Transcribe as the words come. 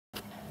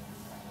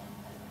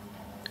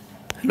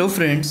Hello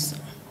friends,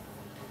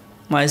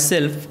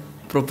 myself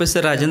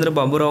Professor Rajendra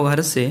Baburao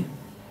Gharse,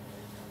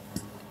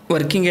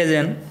 working as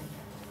an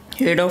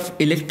head of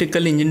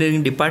electrical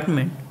engineering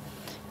department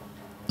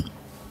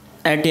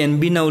at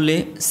NB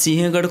Navle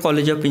Sinhagad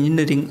College of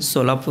Engineering,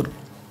 Solapur.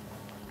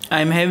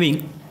 I am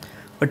having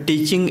a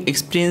teaching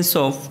experience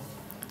of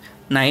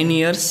 9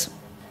 years.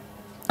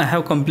 I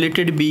have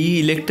completed BE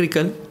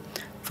Electrical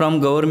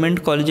from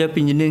Government College of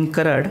Engineering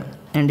Karad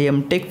and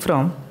M.Tech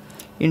from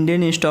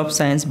Indian Institute of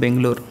Science,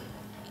 Bangalore.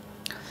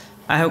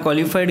 I have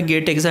qualified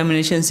GATE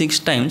examination 6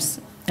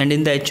 times, and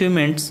in the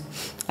achievements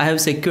I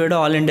have secured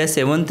All India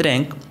 7th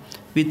rank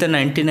with a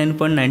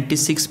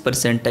 99.96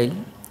 percentile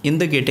in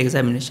the GATE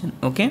examination.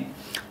 Okay,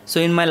 so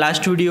in my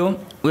last video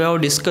we have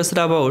discussed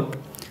about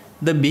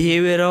the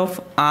behavior of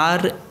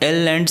R,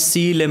 L and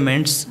C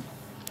elements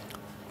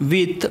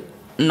with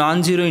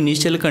non-zero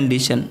initial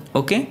condition.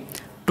 Okay,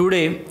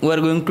 today we are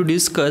going to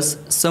discuss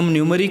some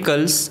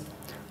numericals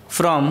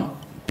from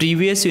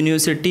previous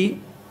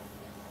university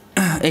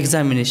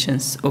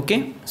examinations.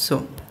 Okay,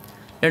 so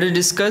let us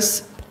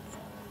discuss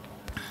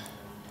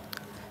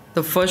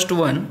the first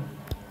one.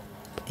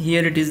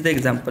 Here it is the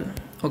example.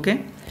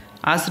 Okay,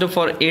 asked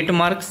for 8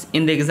 marks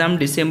in the exam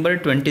December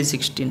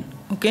 2016.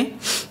 Okay,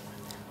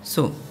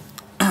 so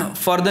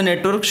for the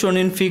network shown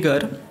in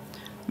figure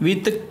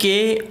with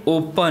K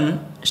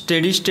open,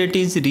 steady state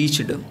is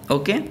reached.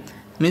 Okay,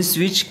 means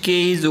switch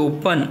K is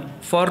open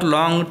for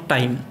long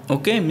time.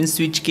 Okay, means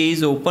switch K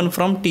is open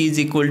from T is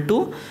equal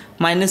to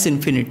minus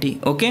infinity.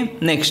 Okay,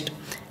 next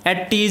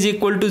at T is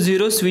equal to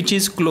 0 switch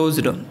is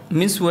closed,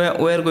 means we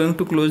are going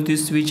to close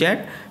this switch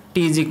at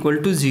T is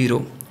equal to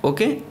 0.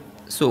 Okay,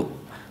 so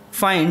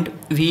find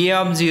VA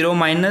of 0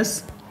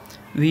 minus,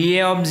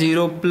 VA of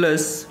 0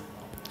 plus,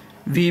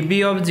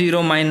 VB of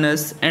 0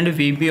 minus and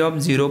VB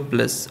of 0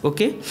 plus.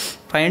 Okay,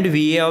 find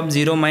VA of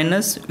 0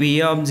 minus,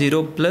 VA of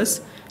 0 plus,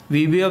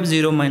 VB of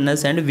 0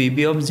 minus and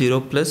VB of 0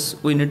 plus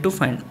we need to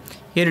find.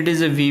 Here it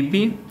is a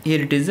VB,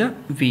 here it is a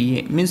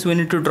VA, means we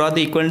need to draw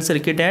the equivalent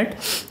circuit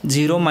at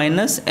 0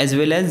 minus as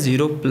well as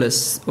 0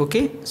 plus.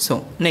 Okay,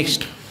 so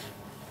next,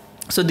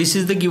 so this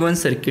is the given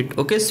circuit.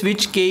 Okay,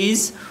 switch K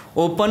is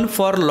open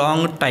for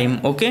long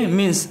time. Okay,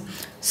 means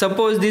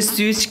suppose this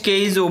switch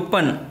K is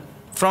open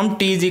from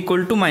T is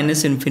equal to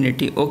minus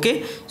infinity.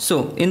 Okay,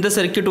 so in the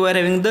circuit we are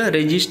having the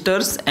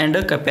resistors and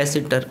a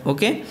capacitor.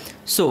 Okay,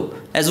 so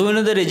as we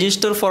know the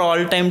resistor for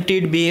all time T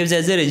it behaves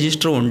as a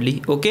resistor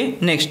only. Okay,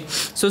 next,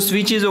 so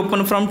switch is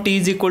open from T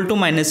is equal to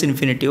minus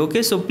infinity.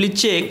 Okay, so please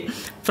check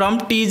from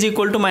T is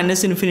equal to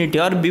minus infinity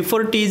or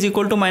before T is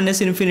equal to minus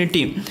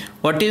infinity,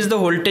 what is the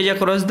voltage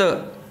across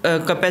the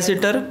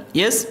capacitor?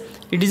 Yes,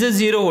 it is a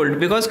 0 volt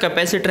because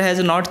capacitor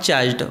has not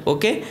charged.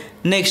 Okay,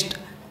 next,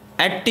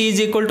 at T is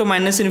equal to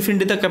minus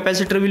infinity the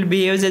capacitor will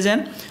behave as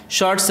a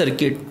short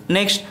circuit.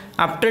 Next,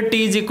 after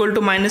T is equal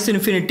to minus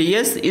infinity,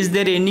 yes, is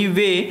there any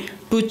way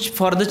to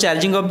for the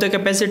charging of the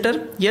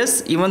capacitor?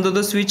 Yes, even though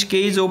the switch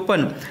K is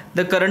open,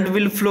 the current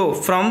will flow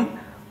from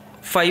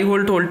 5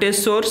 volt voltage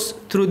source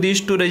through these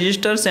two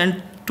resistors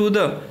and to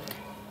the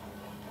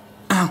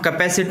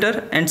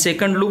capacitor, and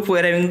second loop we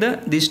are having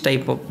the this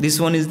type of, this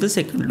one is the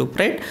second loop,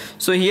 right?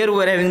 So here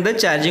we are having the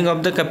charging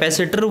of the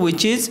capacitor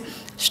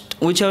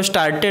which have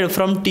started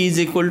from T is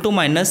equal to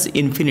minus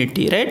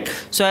infinity, right?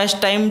 So as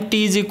time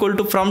T is equal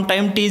to, from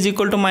time T is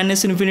equal to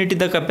minus infinity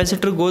the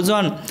capacitor goes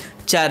on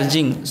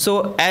charging.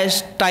 So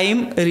as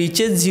time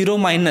reaches 0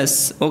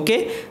 minus,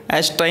 okay,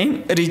 as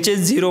time reaches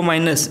 0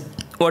 minus,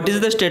 what is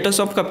the status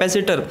of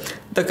capacitor?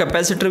 The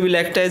capacitor will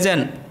act as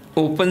an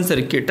open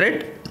circuit,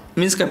 right?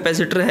 Means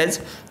capacitor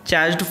has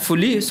charged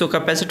fully, so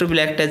capacitor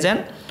will act as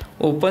an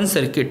open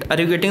circuit. Are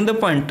you getting the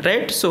point,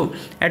 right? So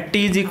at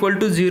T is equal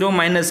to 0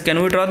 minus,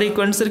 can we draw the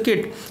equivalent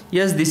circuit?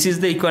 Yes, this is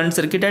the equivalent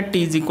circuit at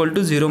T is equal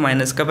to 0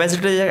 minus.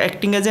 Capacitor is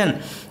acting as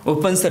an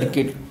open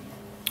circuit.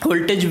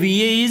 Voltage VA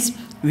is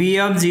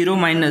VA of 0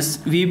 minus,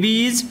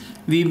 VB is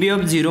VB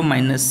of 0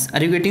 minus.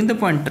 Are you getting the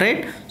point,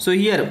 right? So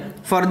here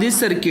for this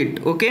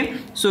circuit, okay,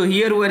 so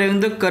here we are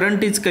having the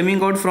current is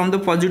coming out from the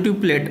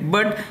positive plate,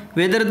 but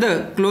whether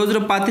the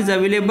closed path is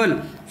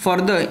available for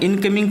the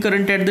incoming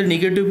current at the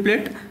negative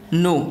plate?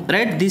 No,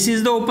 right? This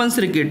is the open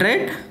circuit,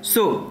 right?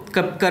 So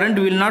current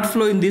will not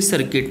flow in this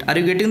circuit. Are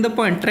you getting the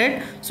point,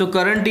 right? So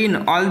current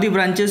in all the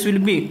branches will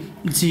be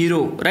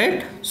 0,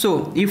 right?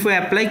 So if we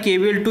apply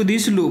KVL to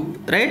this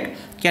loop, right,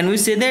 can we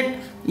say that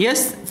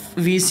yes,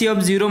 VC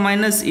of 0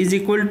 minus is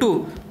equal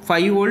to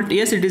 5 volt?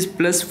 Yes, it is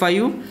plus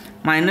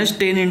 5 minus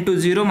 10 into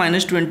 0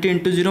 minus 20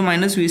 into 0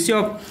 minus VC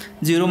of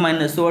 0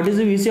 minus. So what is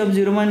the VC of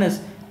 0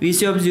 minus?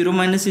 VC of 0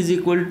 minus is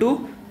equal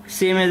to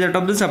same as that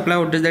of the supply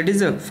voltage, that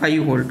is a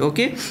 5 volt.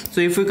 Okay,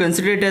 so if we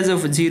consider it as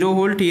a 0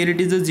 volt, here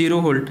it is a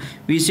 0 volt.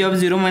 VC of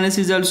 0 minus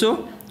is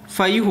also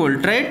 5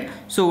 volt, right?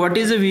 So what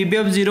is the VB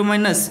of 0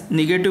 minus?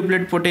 Negative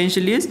plate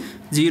potential is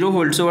 0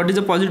 volt. So what is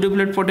the positive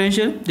plate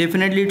potential?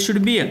 Definitely it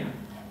should be a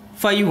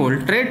 5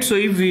 volt, right? So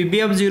if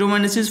VB of 0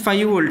 minus is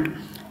 5 volt,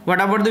 what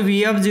about the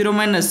VA of 0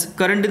 minus?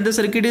 Current in the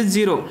circuit is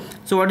 0.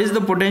 So what is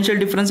the potential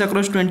difference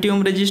across 20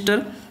 ohm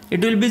resistor?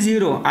 it will be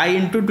 0, I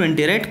into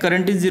 20, right?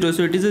 Current is 0,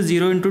 so it is a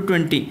 0 into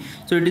 20,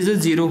 so it is a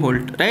 0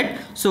 volt, right?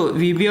 So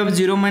VB of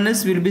 0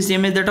 minus will be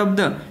same as that of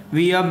the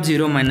V of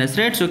 0 minus,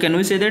 right? So can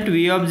we say that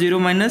V of 0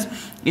 minus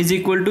is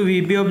equal to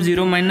VB of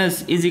 0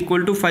 minus is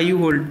equal to 5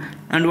 volt,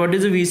 and what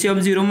is the VC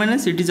of 0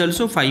 minus? It is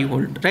also 5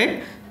 volt,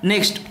 right?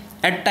 Next,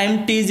 at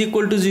time t is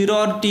equal to 0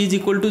 or t is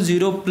equal to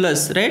 0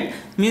 plus, right?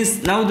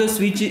 Means now the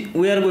switch,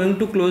 we are going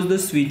to close the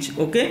switch,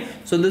 okay?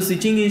 So the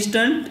switching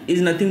instant is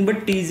nothing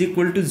but t is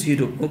equal to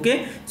 0,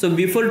 okay? So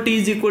before t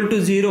is equal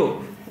to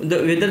 0,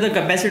 whether the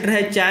capacitor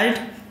has charged,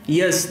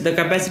 yes, the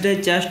capacitor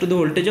is charged to the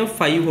voltage of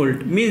 5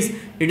 volt, means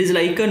it is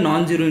like a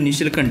non-zero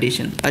initial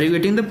condition. Are you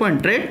getting the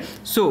point, right?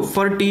 So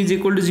for t is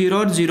equal to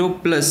 0 or 0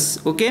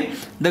 plus, okay,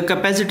 the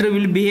capacitor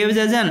will behave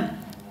as an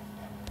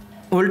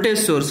voltage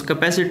source.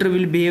 Capacitor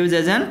will behave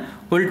as an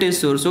voltage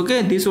source,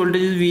 okay? This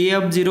voltage is VA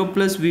of 0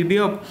 plus VB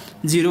of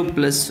 0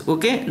 plus,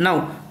 okay?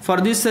 Now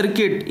for this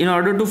circuit, in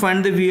order to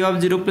find the VA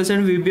of 0 plus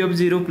and VB of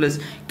 0 plus,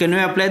 can we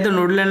apply the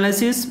nodal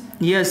analysis?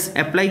 Yes,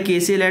 apply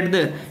KCL at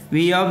the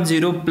VA of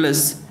 0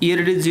 plus. Here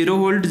it is 0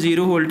 volt,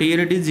 0 volt, here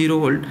it is 0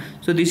 volt,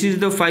 so this is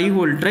the 5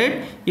 volt,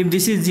 right? If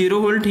this is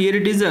 0 volt, here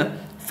it is a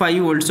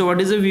 5 volt, so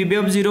what is the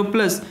VB of 0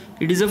 plus?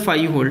 It is a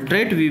 5 volt,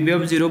 right? VB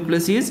of 0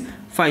 plus is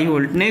 5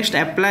 volt. Next,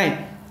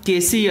 apply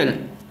KCL,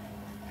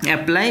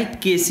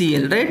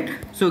 right?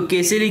 So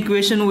KCL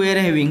equation we are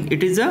having,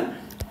 it is a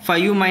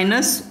 5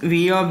 minus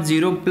V of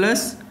 0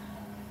 plus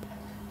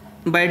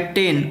by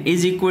 10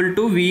 is equal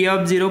to V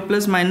of 0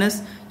 plus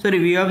minus, sorry,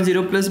 V of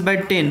 0 plus by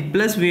 10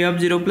 plus V of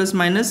 0 plus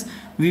minus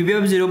VB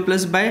of 0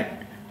 plus by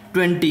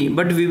 20,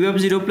 but VB of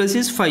 0 plus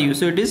is 5,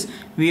 so it is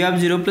V of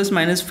 0 plus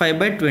minus 5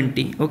 by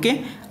 20,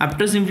 okay?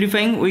 After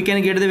simplifying, we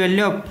can get the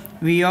value of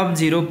V of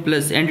 0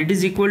 plus, and it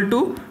is equal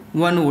to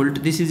 1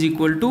 volt. This is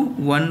equal to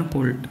 1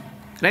 volt,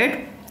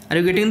 right? Are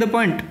you getting the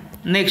point?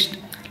 Next,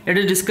 let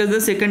us discuss the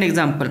second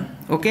example,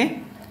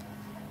 okay?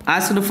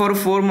 Asked for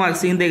 4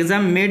 marks in the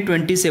exam May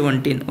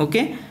 2017,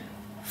 okay?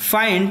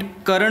 Find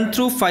current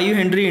through 5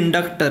 Henry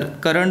inductor,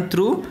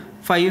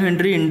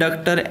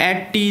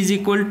 at t is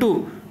equal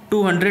to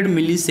 200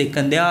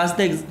 millisecond. They asked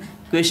the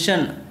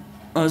question,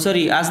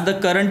 ask the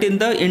current in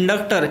the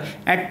inductor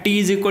at t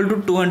is equal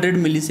to 200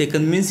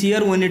 millisecond. Means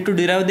here we need to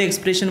derive the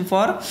expression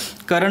for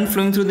current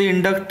flowing through the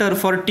inductor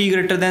for t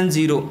greater than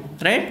 0,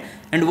 right?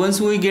 And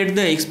once we get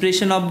the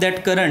expression of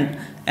that current,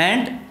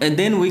 and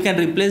then we can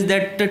replace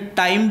that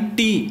time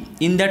t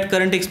in that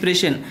current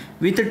expression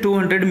with a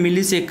 200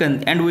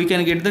 millisecond, and we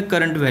can get the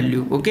current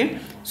value, okay?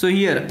 So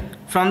here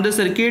from the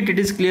circuit, it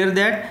is clear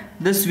that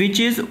the switch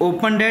is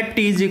opened at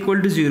t is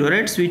equal to 0,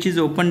 right? Switch is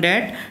opened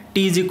at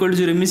t is equal to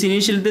 0, means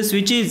initially the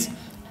switch is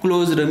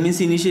closed,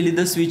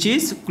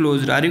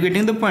 Are you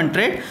getting the point,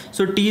 right?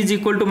 So t is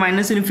equal to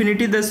minus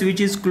infinity, the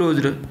switch is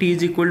closed. T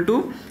is equal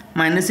to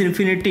minus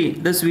infinity,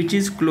 the switch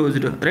is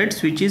closed, right?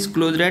 Switch is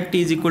closed at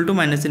t is equal to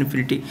minus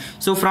infinity.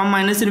 So from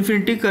minus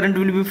infinity, current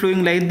will be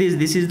flowing like this.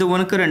 This is the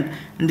one current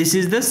and this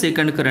is the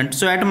second current.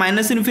 So at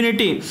minus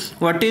infinity,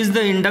 what is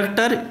the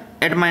inductor?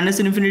 At minus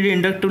infinity,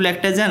 inductor will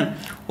act as an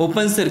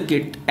open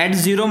circuit. At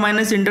 0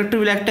 minus, inductor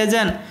will act as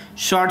an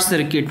short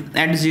circuit.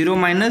 At 0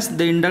 minus,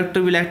 the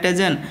inductor will act as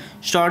an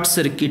short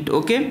circuit,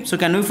 okay? So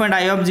can we find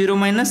I of 0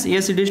 minus?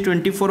 Yes, it is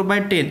 24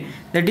 by 10,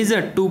 that is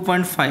a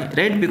 2.5,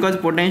 right? Because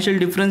potential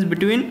difference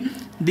between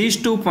these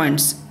 2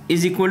 points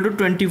is equal to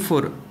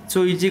 24,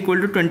 so it's equal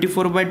to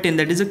 24 by 10,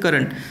 that is a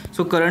current.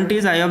 So current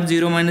is I of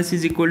 0 minus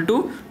is equal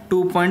to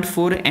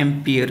 2.4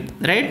 ampere,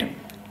 right?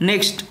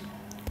 Next,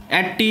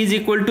 at t is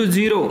equal to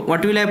 0,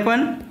 what will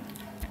happen?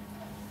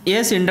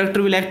 Yes,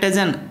 inductor will act as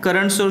an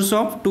current source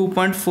of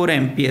 2.4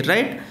 ampere,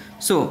 right?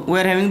 So we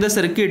are having the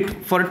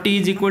circuit for t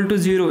is equal to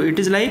 0. It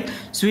is like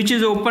switch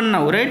is open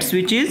now, right?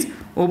 Switch is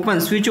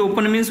open. Switch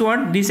open means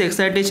what? This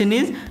excitation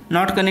is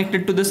not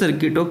connected to the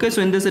circuit, okay?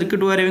 So in the circuit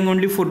we are having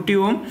only 40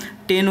 ohm,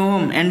 10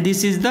 ohm, and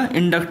this is the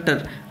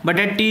inductor. But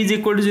at t is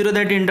equal to 0,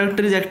 that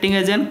inductor is acting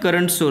as an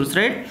current source,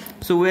 right?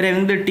 So we are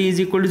having the t is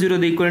equal to 0,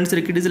 the equivalent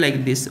circuit is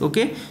like this,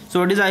 okay?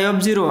 So what is I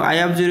of 0? I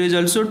of 0 is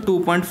also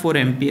 2.4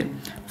 ampere.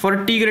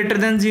 For t greater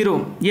than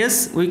 0,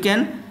 yes, we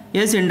can,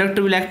 yes,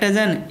 inductor will act as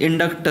an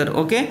inductor,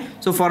 okay?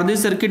 So for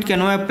this circuit,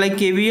 can we apply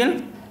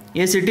KVL?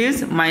 Yes, it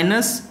is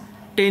minus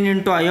 10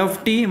 into I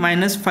of t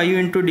minus 5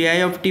 into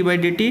di of t by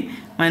dt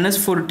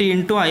minus 40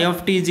 into I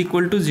of t is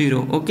equal to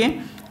 0,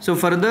 okay? So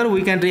further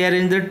we can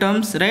rearrange the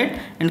terms, right?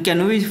 And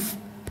can we,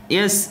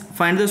 yes,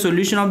 find the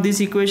solution of this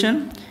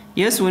equation?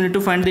 Yes, we need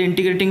to find the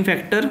integrating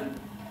factor.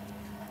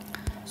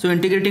 So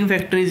integrating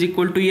factor is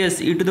equal to,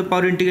 yes, e to the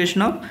power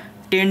integration of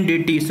 10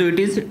 dt. So it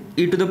is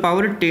e to the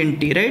power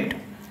 10t, right?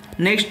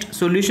 Next,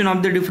 solution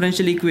of the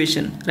differential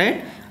equation,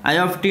 right? I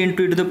of t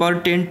into e to the power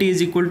 10t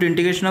is equal to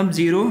integration of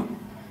 0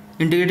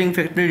 integrating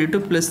factor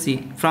dt plus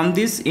c. From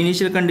this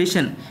initial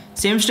condition,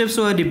 same steps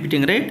we are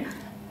repeating, right?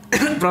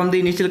 From the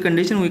initial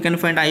condition we can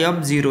find I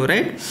of 0,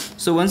 right?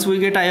 So once we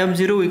get I of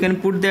 0, we can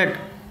put that,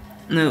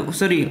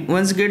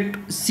 once get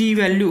c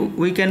value,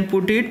 we can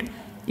put it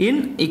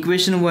in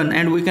equation 1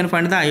 and we can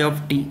find the I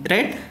of t,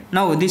 right?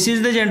 Now this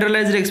is the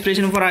generalized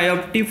expression for I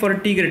of t for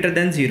t greater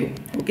than 0,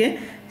 okay?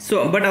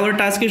 So but our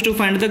task is to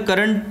find the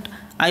current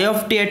I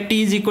of t at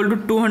t is equal to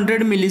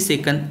 200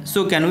 millisecond.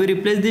 So can we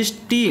replace this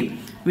t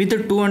with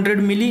 200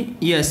 milli?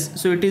 Yes.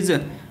 So it is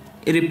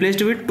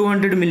replaced with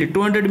 200 milli.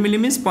 200 milli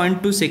means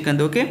 0.2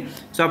 second. Okay.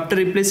 So after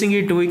replacing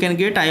it, we can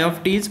get I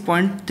of t is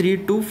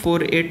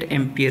 0.3248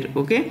 ampere.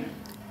 Okay.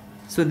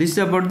 So this is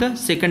about the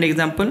second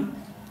example.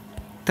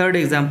 Third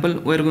example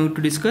we are going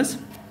to discuss.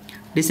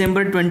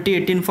 December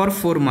 2018 for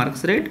 4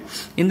 marks, right?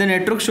 In the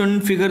network shown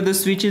in figure, the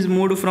switch is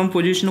moved from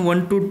position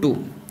 1 to 2.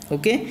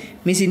 Okay,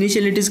 means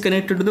initially it is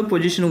connected to the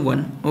position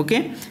 1.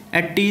 Okay,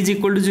 at t is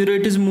equal to 0,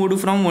 it is moved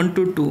from 1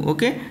 to 2.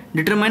 Okay,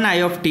 determine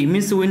I of t,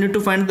 means we need to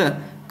find the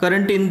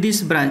current in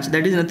this branch,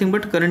 that is nothing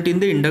but current in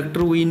the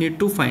inductor we need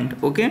to find.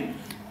 Okay,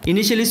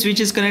 initially switch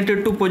is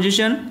connected to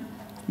position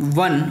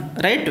 1,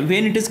 right?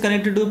 When it is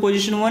connected to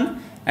position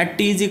 1, at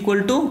t is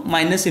equal to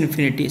minus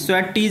infinity. So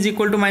at t is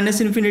equal to minus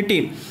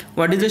infinity,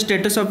 what is the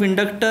status of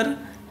inductor?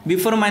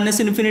 Before minus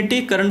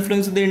infinity, current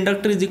flowing through the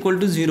inductor is equal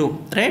to 0,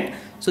 right?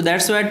 So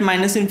that's why at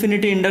minus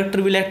infinity,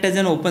 inductor will act as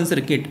an open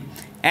circuit.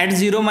 At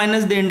 0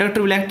 minus, the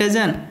inductor will act as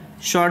an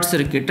short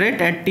circuit,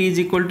 right? At t is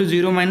equal to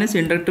 0 minus,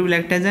 inductor will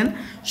act as an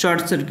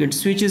short circuit.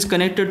 Switch is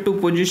connected to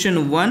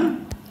position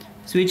 1.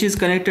 Switch is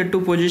connected to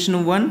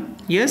position 1.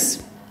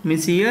 Yes,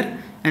 means here,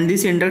 and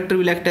this inductor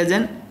will act as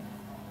an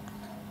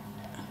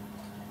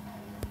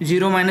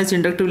 0 minus,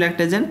 inductor will act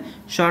as an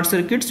short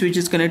circuit. Switch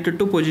is connected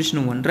to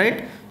position 1,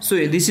 right? So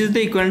this is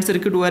the equivalent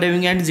circuit we are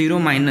having at 0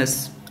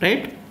 minus,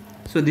 right?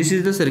 So this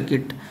is the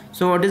circuit.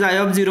 So what is I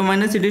of 0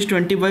 minus? It is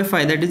 20 by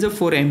 5, that is a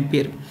 4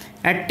 ampere.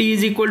 At t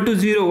is equal to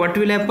 0, what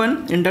will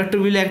happen? Inductor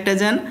will act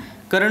as an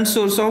current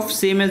source of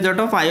same as that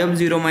of I of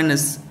 0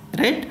 minus,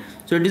 right?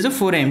 So it is a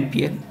 4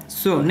 ampere.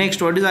 So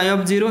next, what is I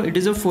of 0? It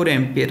is a 4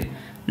 ampere.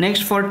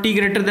 Next, for t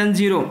greater than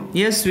 0,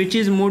 yes, switch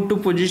is moved to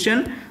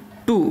position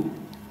 2,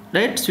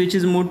 right? Switch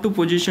is moved to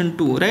position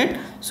 2, right?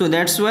 So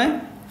that's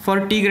why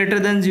for t greater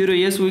than 0,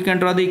 yes, we can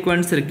draw the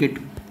equivalent circuit.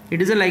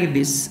 It is like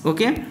this.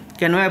 Okay,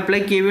 can we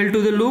apply KVL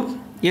to the loop?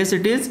 Yes,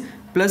 it is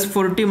plus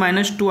 40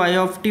 minus 2 I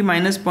of t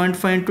minus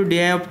 0.5 into di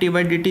of t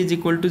by dt is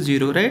equal to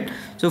 0, right?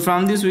 So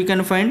from this we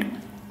can find,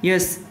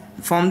 yes,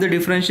 from the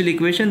differential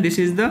equation, this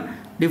is the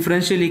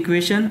differential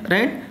equation,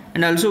 right?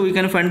 And also we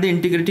can find the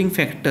integrating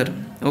factor.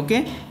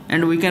 Okay,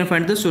 and we can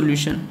find the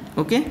solution.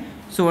 Okay,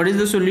 so what is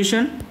the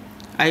solution?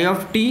 I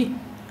of t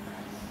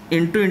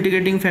into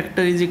integrating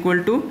factor is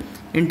equal to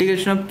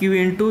integration of q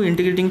into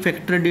integrating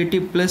factor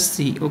dt plus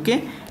c.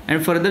 Okay,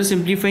 and further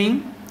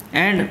simplifying,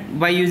 and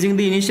by using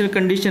the initial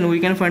condition we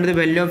can find the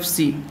value of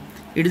c.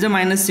 It is a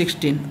minus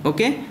 16.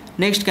 Okay,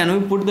 next, can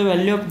we put the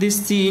value of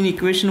this c in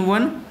equation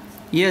 1?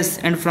 Yes,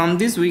 and from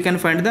this we can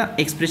find the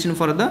expression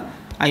for the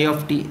I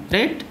of t,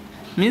 right?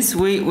 Means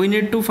we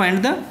need to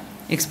find the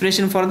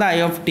expression for the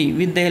I of t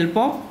with the help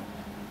of,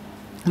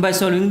 by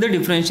solving the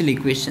differential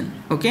equation.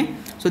 Okay,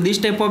 so this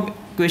type of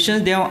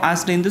questions they have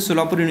asked in the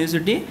Solapur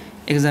University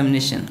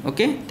examination.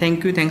 Okay,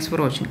 thank you, thanks for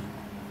watching.